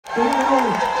The one and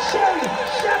only Sherri.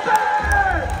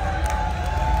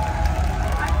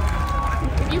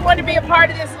 If you want to be a part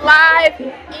of this live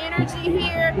energy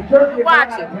here,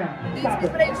 watch it. These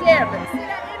people, they jamming. See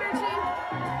that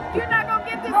energy? You're not going to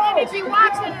get this energy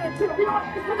watching it. You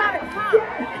got to come. The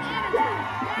energy.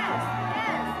 Yes,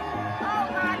 yes. Oh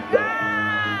my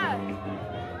God.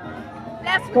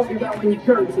 That's what you get when you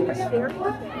come to the Sherri.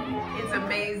 It's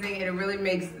amazing, and it really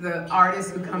makes the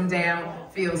artists who come down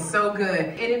feel so good.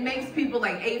 And it makes people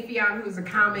like Affion, who's a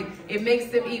comic, it makes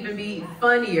them even be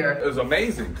funnier. It was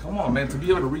amazing. Come on, man, to be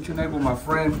able to reconnect with my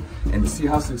friend and to see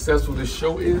how successful this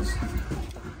show is.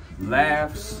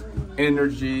 Laughs,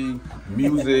 energy,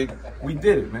 music. We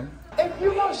did it, man. If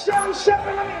you want Sherri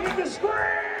Shepherd, let me hear you scream.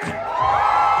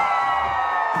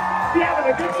 Be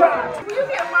having a good time. Will you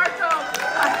give Marco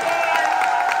a hand?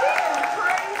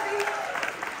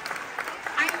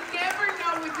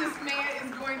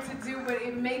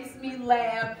 It makes me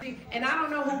laugh, and I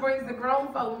don't know who brings the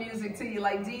grown folk music to you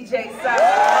like DJ Sutton.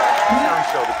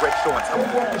 Show, the great show and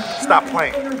tell. Stop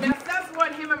playing. That's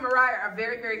what him and Mariah are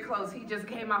very, very close. He just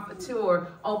came off a tour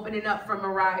opening up for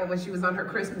Mariah when she was on her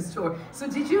Christmas tour. So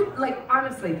did you, like,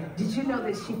 honestly, did you know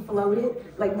that she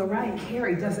floated? Like Mariah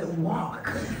Carey doesn't walk.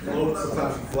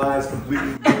 Sometimes she flies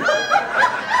completely.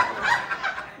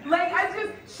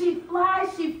 She flies,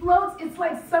 she floats. It's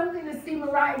like something to see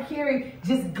Mariah Carey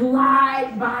just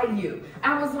glide by you.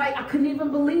 I was like, I couldn't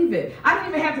even believe it. I didn't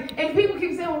even have to, and people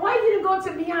keep saying, well, why you didn't go up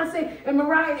to Beyonce and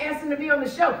Mariah and ask them to be on the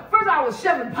show? First, I was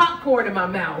shoving popcorn in my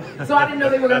mouth, so I didn't know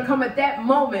they were gonna come at that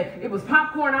moment. It was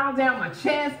popcorn all down my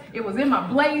chest. It was in my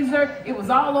blazer. It was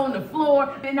all on the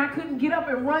floor, and I couldn't get up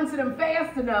and run to them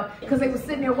fast enough because they were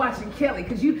sitting there watching Kelly.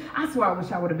 Because I swear I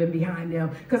wish I would have been behind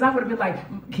them, because I would have been like,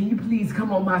 can you please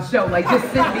come on my show? Like, just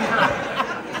sit behind.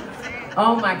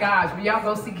 Oh my gosh, but y'all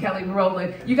go see Kelly and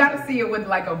Rowland. You gotta see it with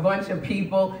like a bunch of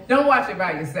people. Don't watch it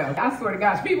by yourself. I swear to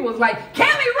gosh, people was like,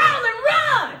 Kelly, Rowland,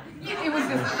 run! It was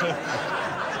just...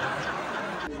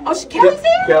 Oh, Kelly's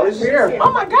here? Kelly's here.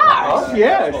 Oh my gosh. Oh,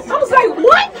 yes. I was like,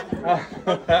 what?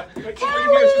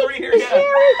 Kelly,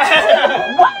 Sherri.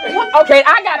 What? Okay,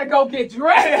 I gotta go get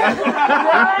dressed.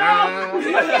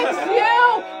 Look at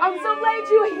you. I'm so glad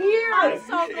you're here. I'm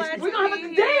so glad We're gonna have to a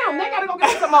be damn. here. They gotta go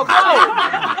get some more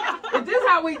clothes. Is this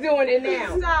how we doing it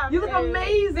now? Stop, You look babe.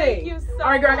 amazing. Thank you so All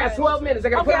right, girl, I got much. 12 minutes. I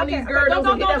gotta put on these girdles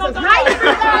and get us some Hi,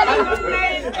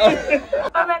 everybody.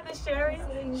 I'm at the Sherri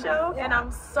show, and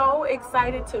I'm so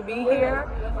excited to be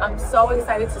here. I'm so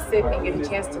excited to sit and get a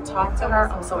chance to talk to her.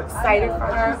 I'm so excited for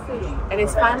her, and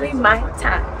it's finally my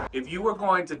time. If you were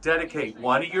going to dedicate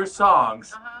one of your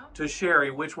songs to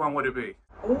Sherri, which one would it be?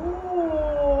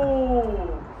 Ooh,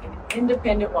 an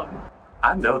independent woman.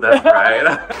 I know that's right.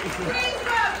 Please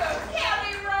welcome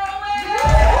Kelly Rowland.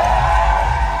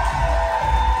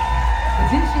 But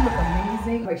didn't she look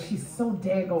amazing? Like, she's so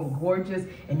daggone gorgeous,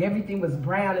 and everything was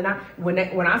brown. And when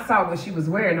I saw what she was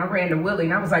wearing, I ran to Willie,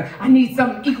 and I was like, I need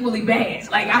something equally bad.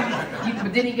 Like,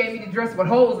 but then he gave me the dress with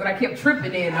holes, and I kept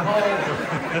tripping in the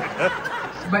holes.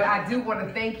 But I do want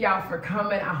to thank y'all for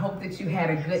coming. I hope that you had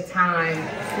a good time.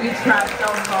 We tried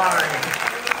so hard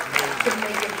to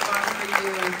make it fun for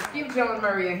you. Give Joe and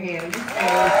Murray a hand. You say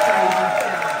crazy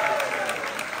stuff.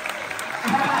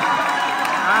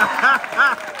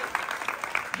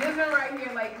 This one right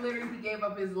here, like, literally, he gave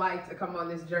up his life to come on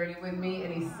this journey with me,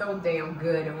 and he's so damn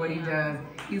good at what he does.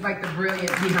 He's like the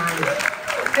brilliant behind it.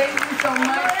 Thank you so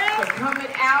much.